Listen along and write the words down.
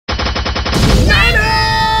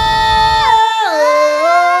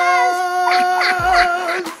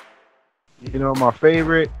My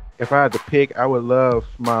favorite, if I had to pick, I would love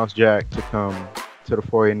Miles Jack to come to the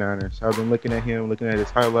 49ers. I've been looking at him, looking at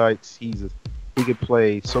his highlights. He could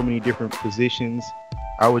play so many different positions.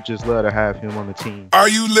 I would just love to have him on the team. Are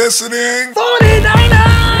you listening? 49ers!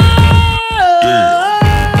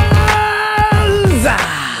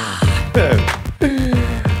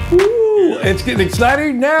 Ooh, it's getting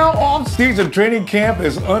exciting now. Off-season training camp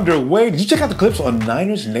is underway. Did you check out the clips on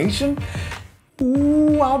Niners Nation?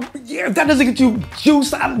 Ooh, yeah, if that doesn't get you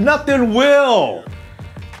juiced out, nothing will.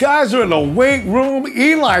 Guys are in the weight room.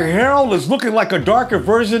 Eli Harold is looking like a darker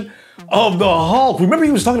version of the Hulk. Remember he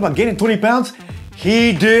was talking about gaining 20 pounds?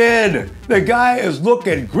 He did. The guy is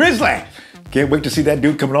looking grizzly. Can't wait to see that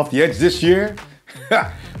dude coming off the edge this year.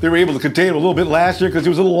 They were able to contain him a little bit last year because he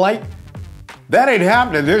was a little light. That ain't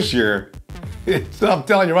happening this year. I'm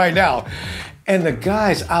telling you right now. And the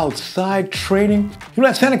guys outside training,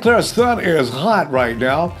 that Santa Clara sun is hot right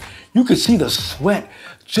now. You can see the sweat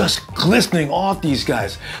just glistening off these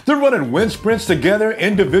guys. They're running wind sprints together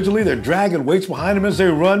individually. They're dragging weights behind them as they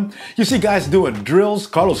run. You see guys doing drills.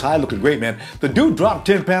 Carlos Hyde looking great, man. The dude dropped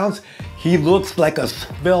 10 pounds. He looks like a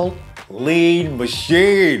svelte, lean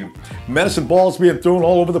machine. Medicine balls being thrown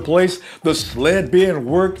all over the place. The sled being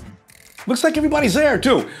worked. Looks like everybody's there,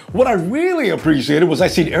 too. What I really appreciated was I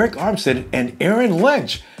seen Eric Armstead and Aaron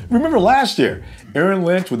Lynch. Remember last year, Aaron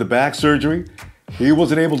Lynch with the back surgery, he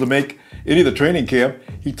wasn't able to make any of the training camp.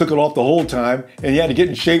 He took it off the whole time, and he had to get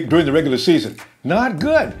in shape during the regular season. Not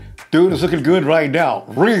good. Dude is looking good right now.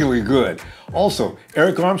 Really good. Also,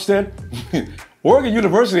 Eric Armstead, Oregon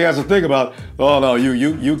University has a thing about, oh no,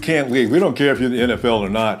 you can't leave. We don't care if you're in the NFL or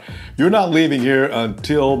not. You're not leaving here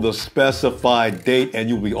until the specified date and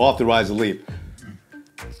you'll be authorized to leave.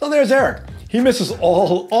 So there's Eric. He misses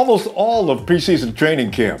almost all of preseason training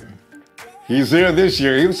camp. He's there this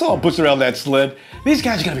year. He saw him push around that sled. These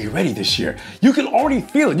guys are gonna be ready this year. You can already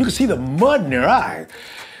feel it. You can see the mud in their eye.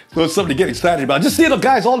 So it's something to get excited about. Just seeing the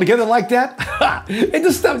guys all together like that,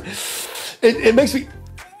 it makes me,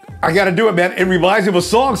 I gotta do it, man. It reminds me of a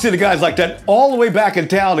song, seeing the guys like that all the way back in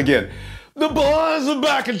town again. The boys are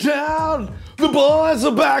back in town. The boys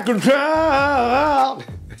are back in town.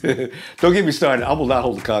 Don't get me started. I will not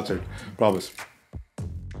hold a concert. Promise.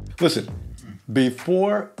 Listen,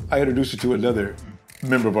 before I introduce you to another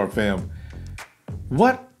member of our fam,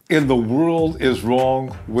 what in the world is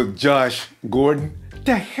wrong with Josh Gordon? What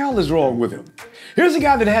the hell is wrong with him? Here's a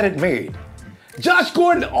guy that had it made. Josh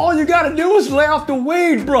Gordon, all you gotta do is lay off the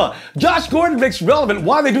weed, bruh. Josh Gordon makes relevant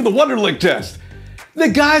why they do the Wonderlic test. The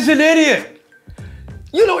guy's an idiot.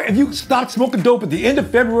 If you stop smoking dope at the end of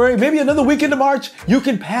February, maybe another week into March, you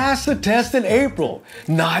can pass the test in April.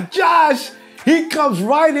 Not Josh. He comes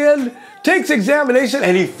right in, takes examination,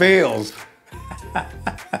 and he fails.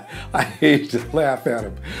 I hate to laugh at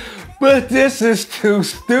him, but this is too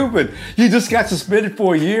stupid. You just got suspended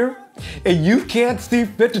for a year, and you can't see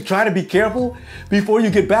fit to try to be careful before you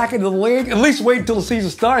get back into the league? At least wait until the season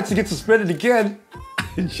starts to get suspended again.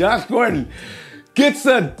 Josh Gordon gets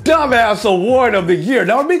the Dumbass Award of the Year.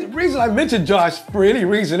 Now, the reason I mentioned Josh for any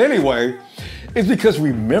reason anyway is because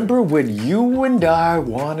remember when you and I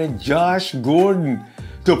wanted Josh Gordon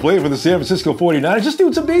to play for the San Francisco 49ers? This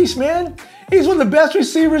dude's a beast, man. He's one of the best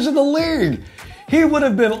receivers in the league. He would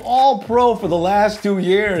have been all pro for the last 2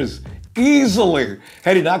 years. Easily,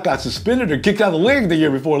 had he not got suspended or kicked out of the league the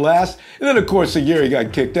year before last. And then, of course, the year he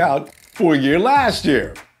got kicked out for a year last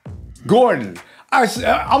year. Gordon,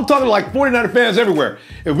 I'm talking like 49er fans everywhere.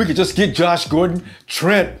 If we could just get Josh Gordon,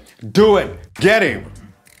 Trent, do it, get him.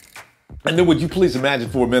 And then would you please imagine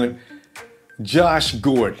for a minute, Josh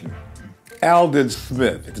Gordon, Aldon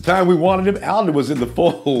Smith. At the time we wanted him, Aldon was in the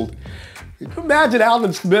fold. Imagine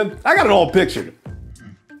Aldon Smith. I got it all pictured.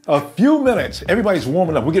 A few minutes, everybody's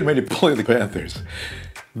warming up. We're getting ready to play the Panthers.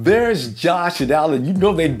 There's Josh and Aldon. You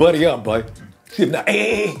know they'd buddy up, bud. See them now.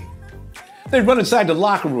 Hey. They run inside the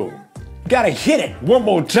locker room. Gotta hit it one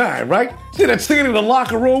more time, right? See that scene in the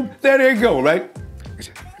locker room? There they go, right?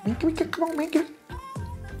 Come on, man. Give it.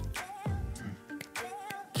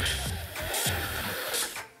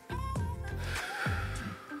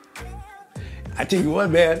 I tell you what,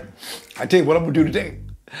 man. I tell you what I'm gonna do today.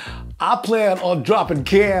 I plan on dropping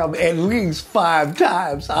Cam at least 5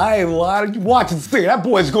 times. I ain't lying. Watch and see. That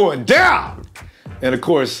boy's going down. And of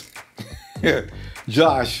course,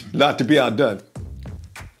 Josh, not to be outdone.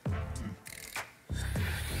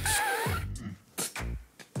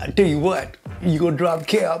 I tell you what, you gonna drop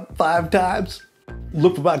Cam 5 times?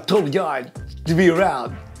 Look for my total yards to be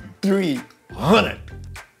around 300.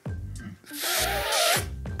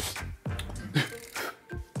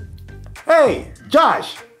 Hey,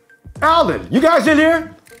 Josh, Aldon, you guys in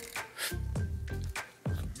here?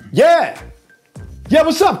 Yeah. Yeah,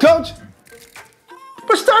 what's up, coach?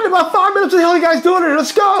 We're starting in about 5 minutes. What the hell are you guys doing here?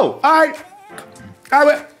 Let's go. All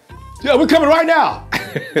right. Yeah, we're coming right now.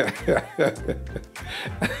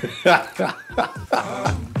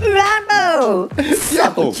 Ronbo!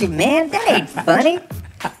 Stop it, you man. That ain't funny.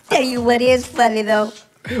 Tell you what is funny, though.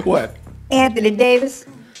 What? Anthony Davis.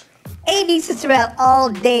 AD sits around all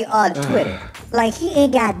day on Twitter like he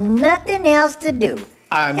ain't got nothing else to do.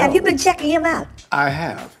 I know. Have you been checking him out? I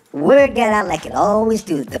have. Word got out like it always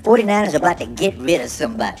do. The 49ers are about to get rid of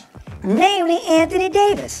somebody. Namely Anthony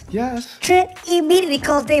Davis. Yes. Trent immediately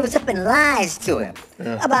calls Davis up and lies to him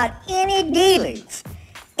about any dealings.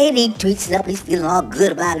 And he tweets it up. He's feeling all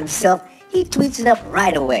good about himself. He tweets it up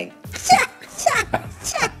right away.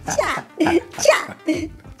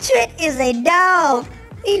 Trent is a dog.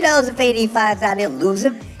 He knows if AD finds out he'll lose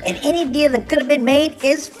him, and any deal that could have been made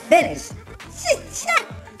is finished.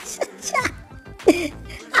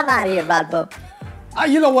 I'm out of here, Ronbo.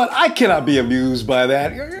 You know what? I cannot be amused by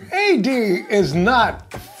that. AD is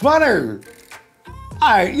not funny. All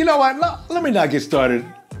right, you know what? Let me not get started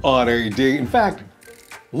on AD. In fact,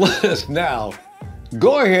 let us now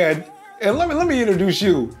go ahead and let me introduce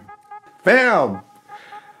you. Fam,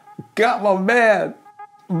 got my man,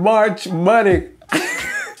 March Money.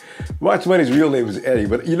 March Money's real name is Eddie,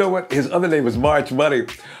 but you know what? His other name is March Money.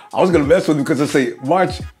 I was gonna mess with him because I say,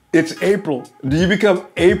 March, it's April. Do you become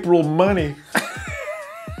April Money?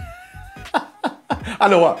 I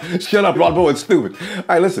know what. Shut up, Ronbo. It's stupid. All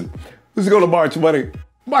right, listen. Let's go to March Money.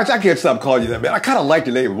 March, I can't stop calling you that, man. I kind of like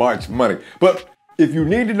the name March Money. But if you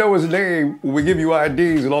need to know his name, when we give you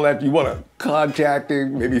IDs and all that, you want to contact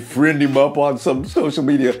him, maybe friend him up on some social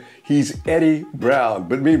media, he's Eddie Brown.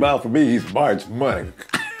 But meanwhile, for me, he's March Money.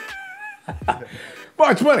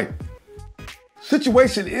 March Money.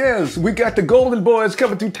 Situation is, we got the Golden Boys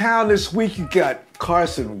coming through town this week. You got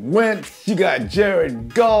Carson Wentz, you got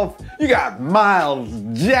Jared Goff, you got Miles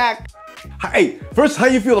Jack. Hey, first, how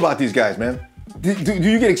you feel about these guys, man? Do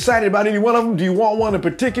you get excited about any one of them? Do you want one in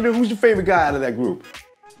particular? Who's your favorite guy out of that group?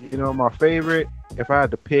 You know, my favorite, if I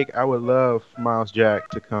had to pick, I would love Miles Jack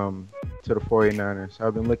to come to the 49ers.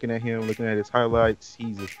 I've been looking at him, looking at his highlights.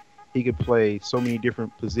 He could play so many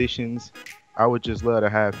different positions. I would just love to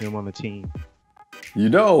have him on the team. You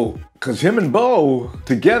know, because him and Bo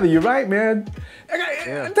together, you're right, man.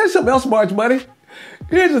 There's something else, March Money.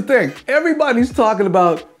 Here's the thing. Everybody's talking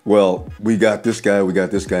about, well, we got this guy,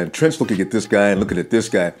 and Trent's looking at this guy and looking at this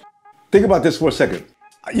guy. Think about this for a second.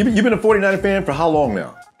 You've been a 49er fan for how long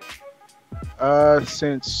now?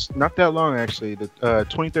 Since not that long, actually.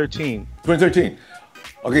 2013. 2013.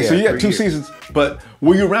 Okay, yeah, so you had 2 seasons, but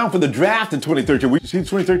were you around for the draft in 2013? Were you see the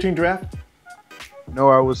 2013 draft? No,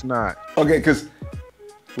 I was not. Okay,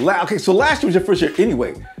 so last year was your first year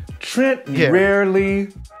anyway. Trent rarely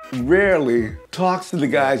talks to the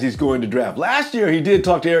guys he's going to draft. Last year he did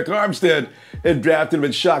talk to Eric Armstead and drafted him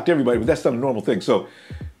and shocked everybody, but that's not a normal thing. So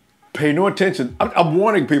pay no attention. I'm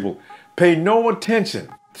warning people. Pay no attention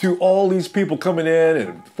to all these people coming in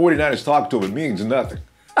and 49ers talking to him. It means nothing.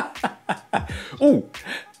 Ooh,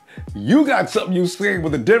 you got something you saying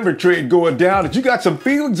with the Denver trade going down that you got some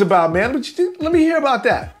feelings about, man. Let me hear about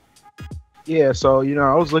that. Yeah, so, you know,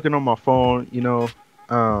 I was looking on my phone, you know,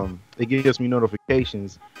 it gives me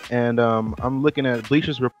notifications, and I'm looking at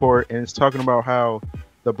Bleacher's Report, and it's talking about how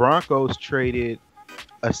the Broncos traded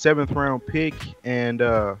a 7th round pick and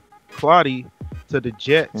Claudia to the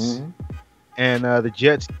Jets, and the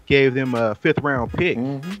Jets gave them a 5th round pick,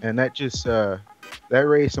 and that just that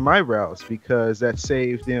raised some eyebrows because that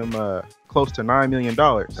saved them close to $9 million.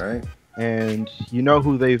 Right. And you know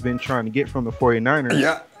who they've been trying to get from the 49ers?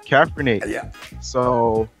 Yeah. Kaepernick. Yeah.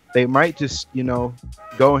 So they might just, you know,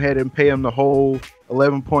 go ahead and pay him the whole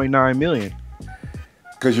 $11.9 million.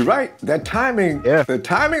 Because you're right. That timing, the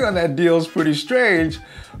timing on that deal is pretty strange.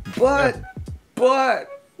 But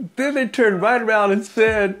then they turned right around and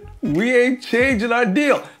said, we ain't changing our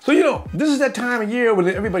deal. So, you know, this is that time of year when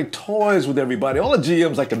everybody toys with everybody. All the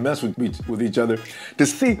GMs like to mess with each other to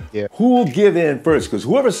see who will give in first. Because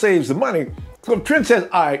whoever saves the money, so if Trent says,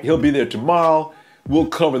 all right, he'll be there tomorrow, we'll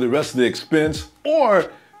cover the rest of the expense.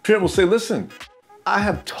 Or Trent will say, listen, I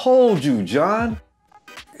have told you, John,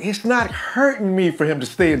 it's not hurting me for him to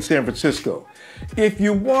stay in San Francisco. If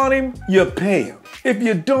you want him, you pay him. If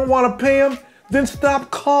you don't want to pay him, then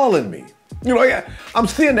stop calling me. You know, I'm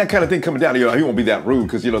seeing that kind of thing coming down. You know, he won't be that rude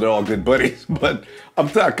because, you know, they're all good buddies. But I'm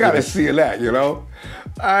kind of seeing that, you know.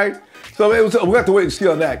 All right. So we'll have to wait and see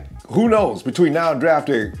on that. Who knows? Between now and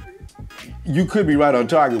drafting, you could be right on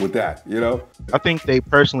target with that, you know. I think they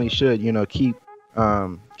personally should, you know, keep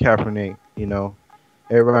Kaepernick, you know.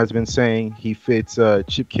 Everybody's been saying he fits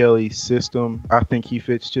Chip Kelly's system. I think he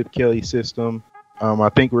fits Chip Kelly's system. I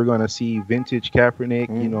think we're going to see vintage Kaepernick,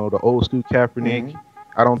 the old school Kaepernick.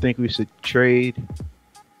 I don't think we should trade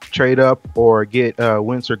up or get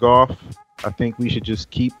Wentz or Goff. I think we should just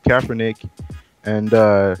keep Kaepernick and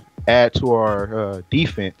add to our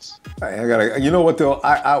defense. You know what though?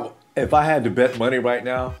 I if I had to bet money right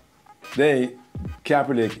now,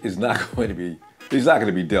 Kaepernick is not going to be. He's not going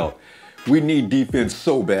to be dealt. We need defense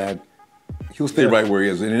so bad. He'll stay right where he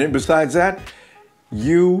is. And then besides that,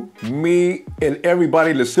 you, me, and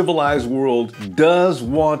everybody in the civilized world does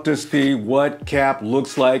want to see what Cap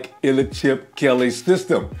looks like in the Chip Kelly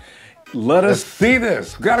system. Let us see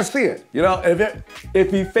this. Got to see it.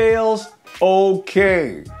 If he fails,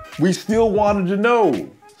 okay. We still wanted to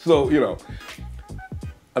know. So,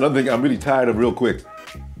 another thing I'm really tired of real quick.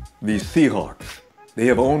 These Seahawks. They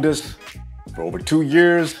have owned us for over 2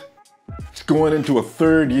 years. It's going into a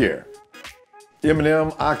third year.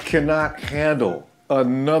 Eminem, I cannot handle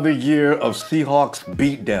another year of Seahawks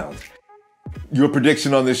beatdowns. Your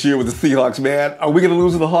prediction on this year with the Seahawks, man. Are we going to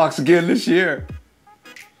lose to the Hawks again this year?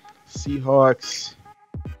 Seahawks,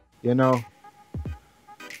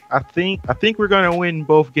 I think we're going to win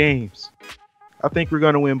both games. I think we're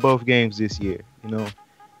going to win both games this year.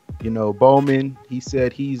 Bowman, he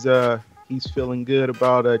said he's feeling good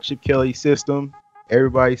about Chip Kelly's system.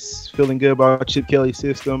 Everybody's feeling good about Chip Kelly's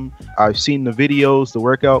system. I've seen the videos, the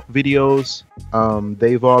workout videos.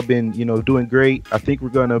 They've all been, doing great. I think we're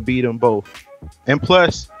going to beat them both. And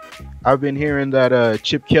plus, I've been hearing that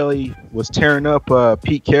Chip Kelly was tearing up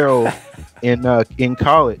Pete Carroll in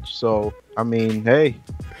college. So, I mean, hey,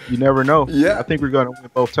 you never know. Yeah. I think we're going to win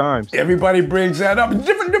both times. Everybody brings that up.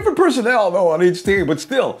 Different personnel, though, on each team. But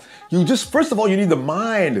still, first of all, you need the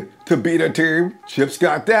mind to beat a team. Chip's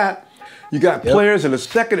got that. You got players in the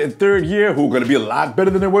second and third year who are going to be a lot better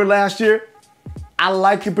than they were last year. I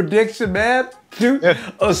like your prediction, man.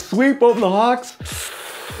 A sweep over the Hawks.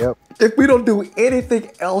 Yep. If we don't do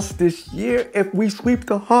anything else this year, if we sweep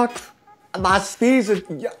the Hawks,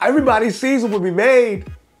 everybody's season will be made.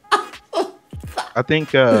 I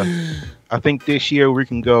think this year we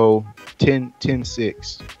can go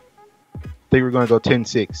 10-6. I think we're going to go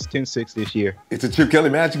 10-6. 10-6 this year. It's a Chip Kelly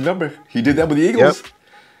magic number. He did that with the Eagles. Yep.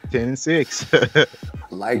 10-6.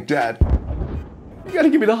 Like that. You got to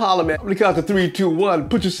give me the holler, man. I'm going to count to 3, 2, 1.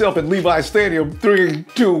 Put yourself at Levi Stadium. 3,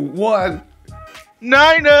 2, 1.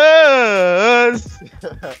 Niners!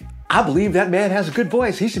 I believe that man has a good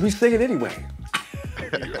voice. He should be singing anyway.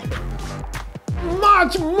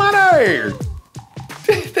 Much money!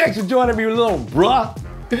 Thanks for joining me, little bruh.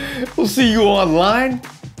 We'll see you online.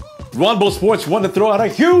 Ronbo Sports wanted to throw out a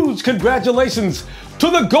huge congratulations to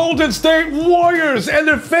the Golden State Warriors and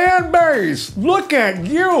their fan base. Look at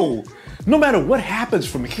you. No matter what happens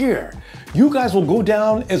from here, you guys will go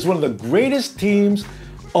down as one of the greatest teams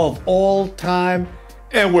of all time,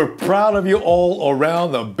 and we're proud of you all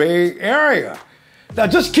around the Bay Area. Now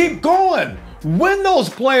just keep going. Win those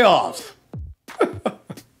playoffs.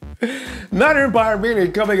 Niner Empire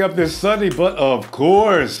meeting coming up this Sunday, but of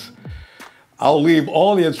course, I'll leave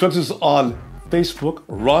all the instructions on Facebook,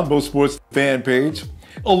 Ronbo Sports fan page,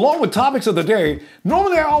 along with topics of the day.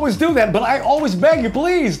 Normally I always do that, but I always beg you,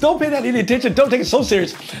 please, don't pay that any attention. Don't take it so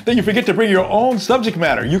serious that you forget to bring your own subject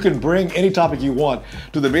matter. You can bring any topic you want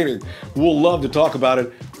to the meeting. We'll love to talk about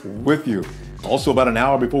it with you. Also, about an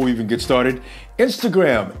hour before we even get started,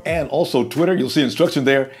 Instagram and also Twitter. You'll see instruction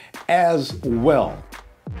there as well.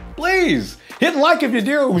 Please hit like if you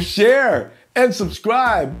do, share, and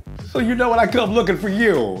subscribe so you know when I come looking for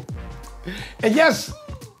you. And yes,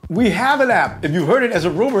 we have an app. If you heard it as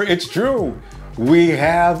a rumor, it's true. We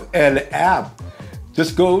have an app.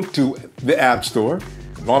 Just go to the App Store,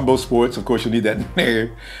 Ronbo Sports, of course you'll need that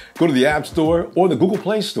name. Go to the App Store or the Google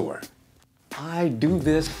Play Store. I do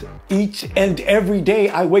this each and every day.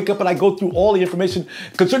 I wake up and I go through all the information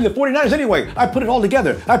concerning the 49ers anyway. I put it all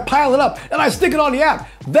together, I pile it up, and I stick it on the app.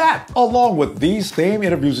 That, along with these same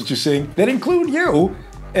interviews that you're seeing that include you.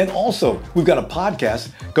 And also, we've got a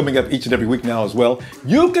podcast coming up each and every week now as well.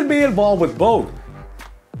 You can be involved with both.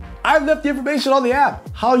 I've left the information on the app,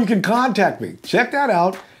 how you can contact me. Check that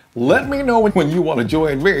out. Let me know when you want to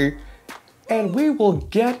join me, and we will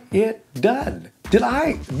get it done. Did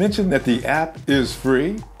I mention that the app is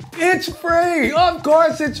free? It's free! Of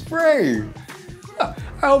course it's free! I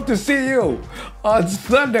hope to see you on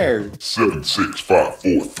Sunday. 7, 6, 5,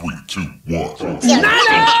 4, 3, 2, 1. You'll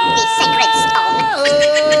never have the sacred stone.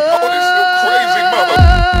 Oh, this you crazy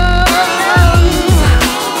mother.